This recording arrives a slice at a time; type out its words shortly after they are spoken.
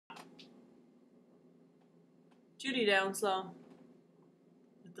Judy Dounslow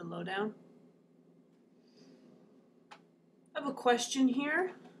with the lowdown. I have a question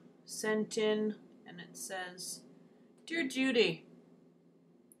here sent in, and it says, Dear Judy,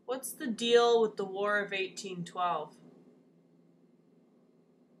 what's the deal with the War of 1812?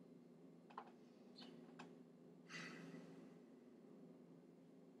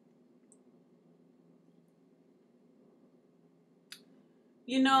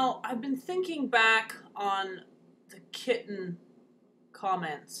 You know, I've been thinking back on the kitten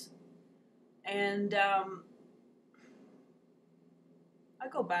comments, and I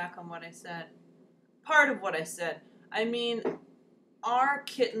go back on what I said. Part of what I said. I mean, are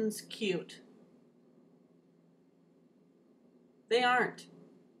kittens cute? They aren't.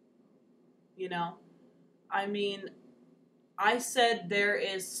 You know? I mean, I said there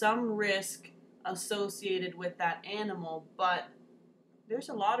is some risk associated with that animal, but there's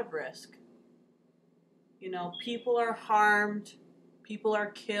a lot of risk. You know, people are harmed, people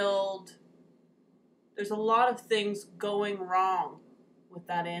are killed. There's a lot of things going wrong with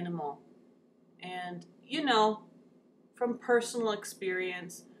that animal. And, you know, from personal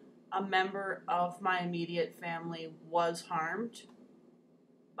experience, a member of my immediate family was harmed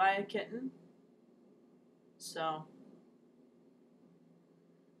by a kitten. So,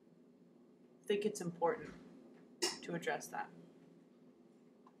 I think it's important to address that.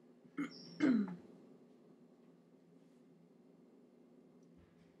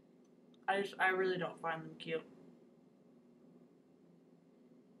 I really don't find them cute.